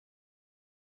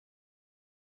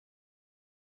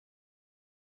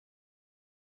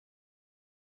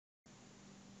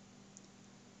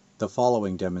The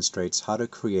following demonstrates how to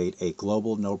create a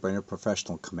global KnowBrainer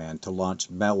professional command to launch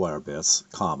malwarebis,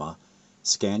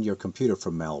 scan your computer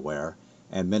for malware,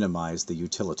 and minimize the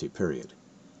utility period.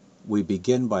 We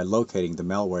begin by locating the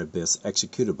malwarebis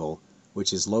executable,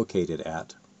 which is located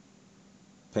at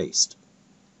paste.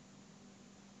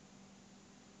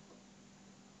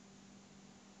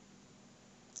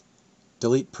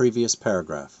 Delete previous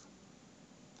paragraph.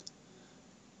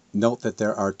 Note that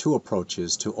there are two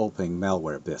approaches to opening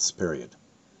malwarebis, period.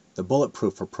 The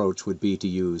bulletproof approach would be to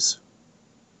use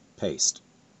paste.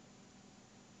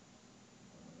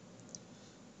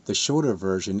 The shorter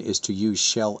version is to use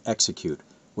shell execute,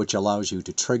 which allows you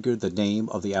to trigger the name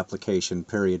of the application,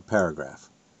 period, paragraph.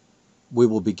 We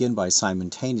will begin by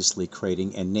simultaneously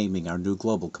creating and naming our new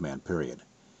global command, period.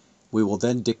 We will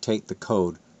then dictate the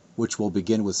code, which will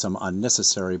begin with some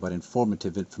unnecessary but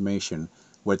informative information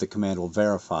where the command will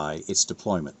verify its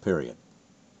deployment, period.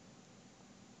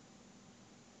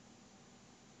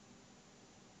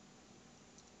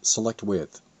 Select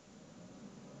with.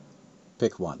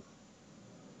 Pick one.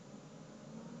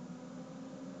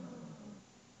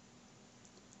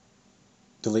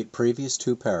 Delete previous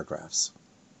two paragraphs.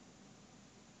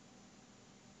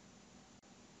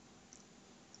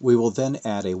 We will then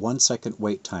add a 1-second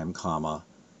wait time,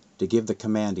 to give the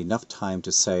command enough time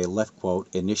to say left quote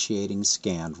initiating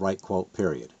scan right quote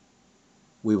period.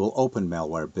 We will open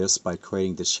malwarebis by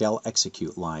creating the shell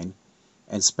execute line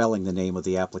and spelling the name of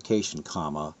the application,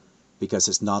 because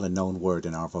it's not a known word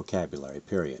in our vocabulary,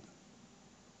 period.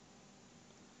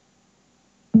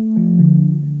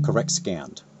 Correct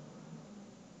scanned.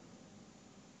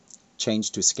 Change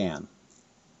to scan.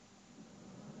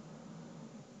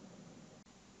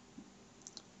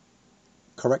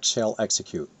 Correct shell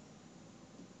execute.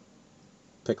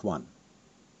 Pick one.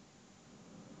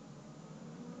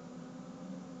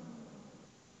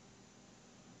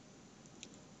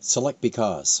 Select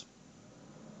because.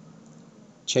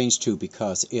 Change to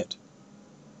because it.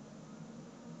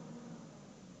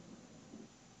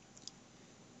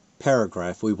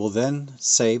 Paragraph. We will then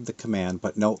save the command,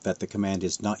 but note that the command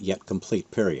is not yet complete,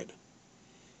 period.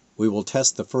 We will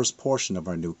test the first portion of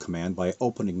our new command by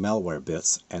opening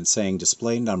malwarebis and saying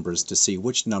display numbers to see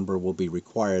which number will be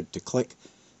required to click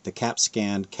the cap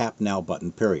scan cap now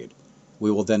button, period. We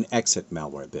will then exit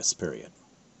malwarebis, period.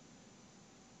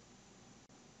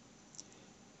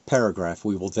 Paragraph.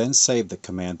 We will then save the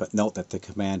command, but note that the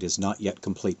command is not yet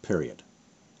complete, period.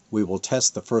 We will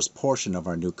test the first portion of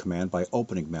our new command by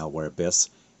opening malwarebis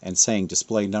and saying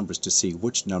display numbers to see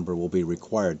which number will be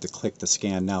required to click the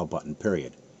scan now button,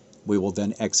 period. We will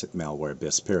then exit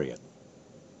malwarebis, period.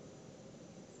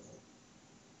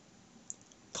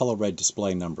 Color red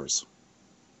display numbers.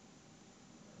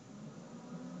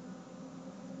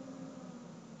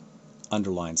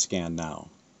 Underline scan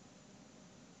now.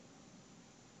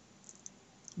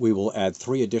 We will add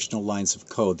 3 additional lines of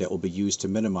code that will be used to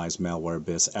minimize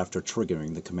malwarebis after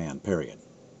triggering the command, period.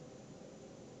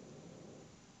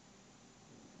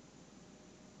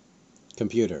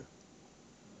 Computer.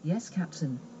 Yes,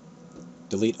 Captain.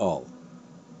 Delete all.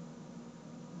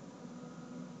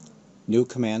 New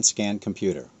command scan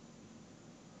computer.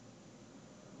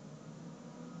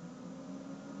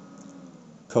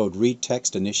 Code read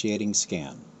text initiating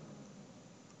scan.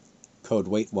 Code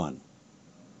wait 1.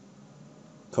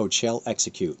 Code shell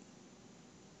execute.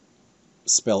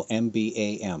 Spell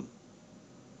MBAM.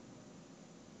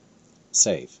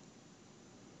 Save.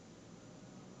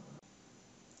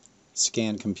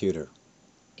 Scan computer.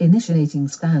 Initiating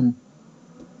scan.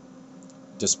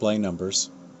 Display numbers.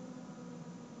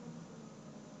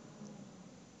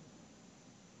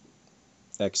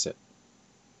 Exit.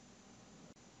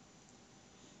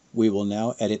 We will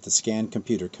now edit the scan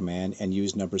computer command and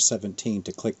use number 17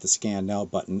 to click the scan now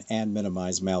button and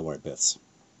minimize malwarebis.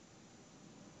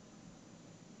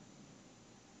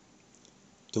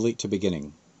 Delete to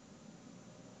beginning.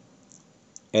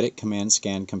 Edit command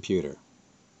scan computer.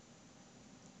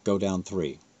 Go down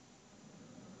 3.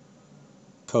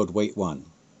 Code wait 1.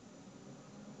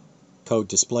 Code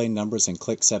display numbers and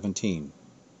click 17.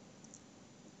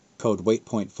 Code wait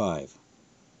point 5.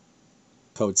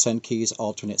 Code send keys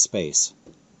alternate space.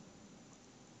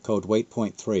 Code wait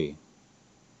point 3.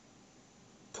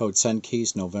 Code send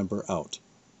keys November out.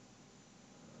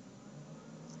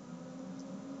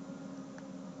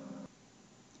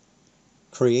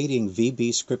 Creating VB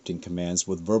scripting commands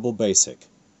with Verbal Basic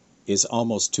is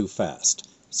almost too fast,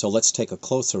 so let's take a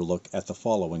closer look at the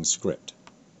following script.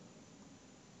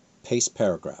 Paste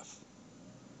paragraph.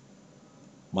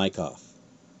 Mic off.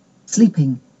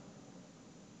 Sleeping.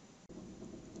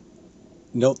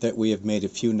 Note that we have made a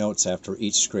few notes after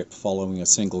each script following a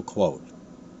single quote.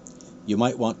 You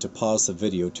might want to pause the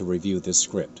video to review this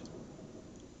script.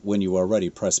 When you are ready,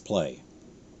 press play.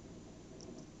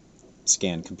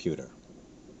 Scan computer.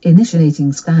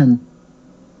 Initiating scan.